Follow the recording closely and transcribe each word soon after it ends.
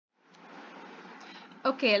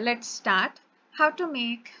Okay, let's start. How to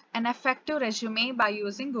make an effective resume by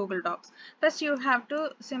using Google Docs. First, you have to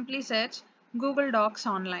simply search Google Docs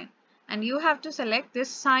online and you have to select this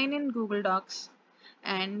sign in Google Docs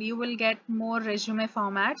and you will get more resume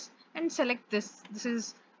formats and select this. This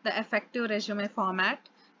is the effective resume format.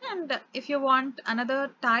 And if you want another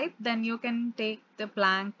type, then you can take the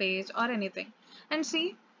blank page or anything. And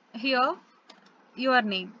see here your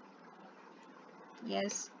name.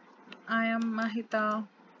 Yes, I am Mahita.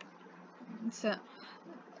 So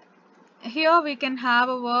here we can have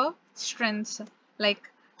our strengths like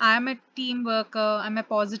I'm a team worker, I'm a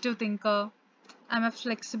positive thinker, I'm a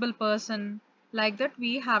flexible person, like that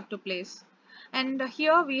we have to place. And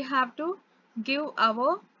here we have to give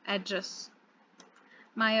our address,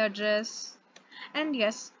 my address. And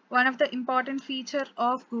yes, one of the important feature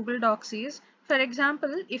of Google Docs is, for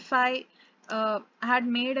example, if I had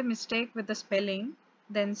made a mistake with the spelling,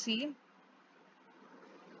 then see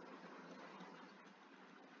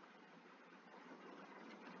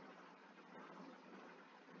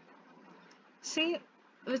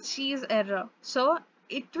which is error, so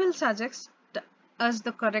it will suggest us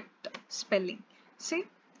the correct spelling. See,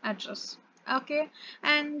 address. Okay,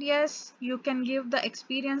 and yes, you can give the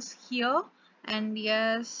experience here, and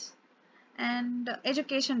yes, and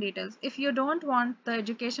education details. If you don't want the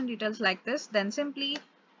education details like this, then simply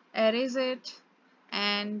erase it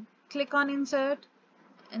and click on insert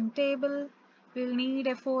and table. We'll need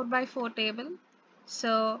a 4 by 4 table,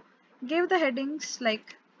 so give the headings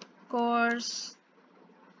like course,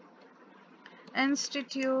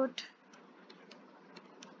 institute,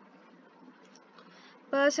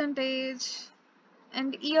 percentage,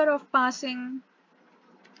 and year of passing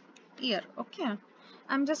year. Okay,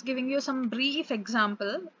 I'm just giving you some brief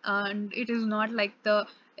example and it is not like the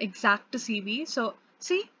exact CV. So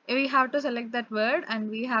see, we have to select that word and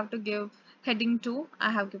we have to give heading 2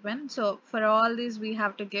 I have given. So for all these we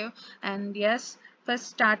have to give, and yes, first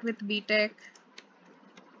start with BTech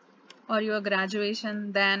or your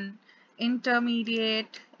graduation, then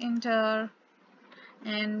intermediate, inter,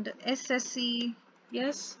 and SSC,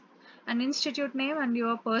 yes, an institute name and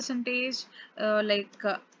your percentage, like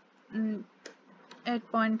mm,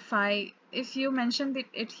 8.5. If you mention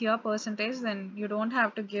it here percentage, then you don't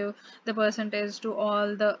have to give the percentage to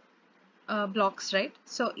all the blocks, right?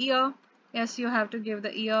 So year, yes, you have to give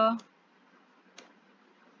the year.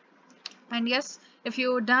 And yes, if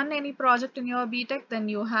you done any project in your BTech, then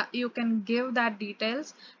you can give that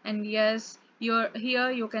details. And yes, your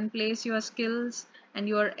here you can place your skills and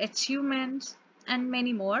your achievements and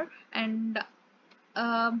many more. And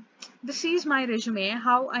um, this is my resume,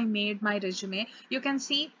 how I made my resume. You can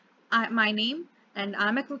see my name, and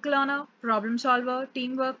I'm a quick learner, problem solver,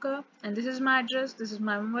 team worker, and this is my address, this is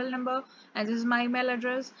my mobile number, and this is my email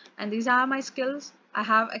address, and these are my skills. I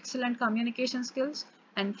have excellent communication skills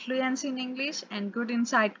and fluency in English and good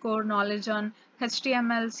inside core knowledge on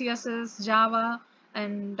HTML, CSS, Java,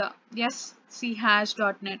 and yes, C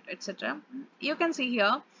hash.net, etc. You can see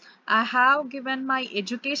here I have given my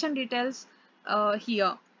education details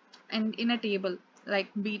here and in a table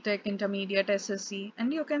like BTech, intermediate, SSC,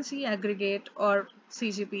 and you can see aggregate or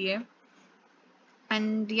CGPA.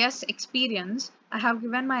 And yes, experience, I have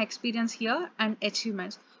given my experience here and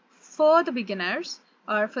achievements. For the beginners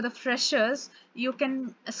or for the freshers, you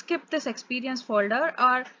can skip this experience folder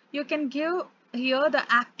or you can give here the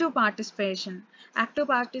active participation. Active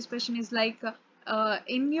participation is like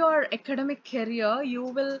in your academic career you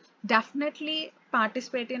will definitely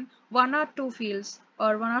participate in one or two fields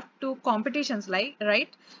or one or two competitions, like right,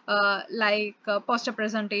 poster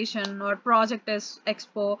presentation or project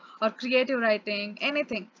expo or creative writing,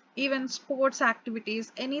 anything, even sports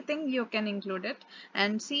activities, anything you can include it.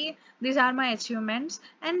 And see, these are my achievements,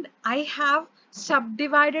 and I have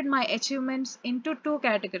subdivided my achievements into two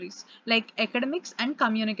categories like academics and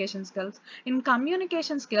communication skills. In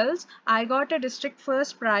communication skills, I got a district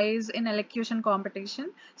first prize in elocution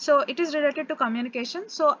competition, so it is related to communication,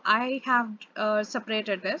 so I have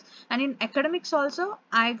separated this. And in academics also,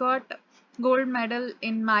 I got gold medal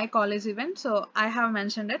in my college event, so I have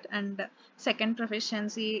mentioned it. And second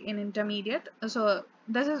proficiency in intermediate, so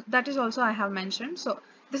that is also I have mentioned. So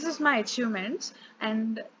this is my achievements.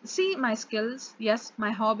 And see my skills, yes,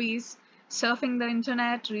 my hobbies: surfing the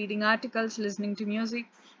internet, reading articles, listening to music,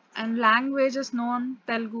 and languages known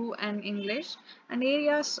Telugu and English. And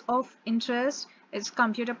areas of interest is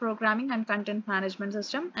computer programming and content management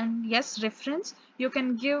system. And yes, reference, you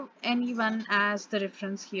can give anyone as the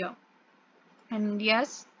reference here. And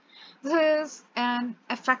yes, this is an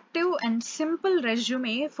effective and simple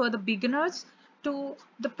resume for the beginners to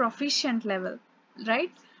the proficient level,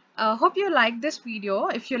 right? Hope you like this video.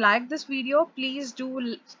 If you like this video, please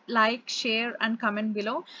do like, share and comment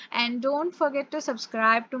below, and don't forget to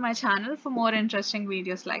subscribe to my channel for more interesting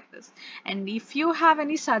videos like this. And if you have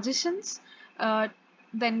any suggestions,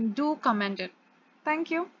 then do comment it.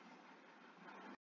 Thank you.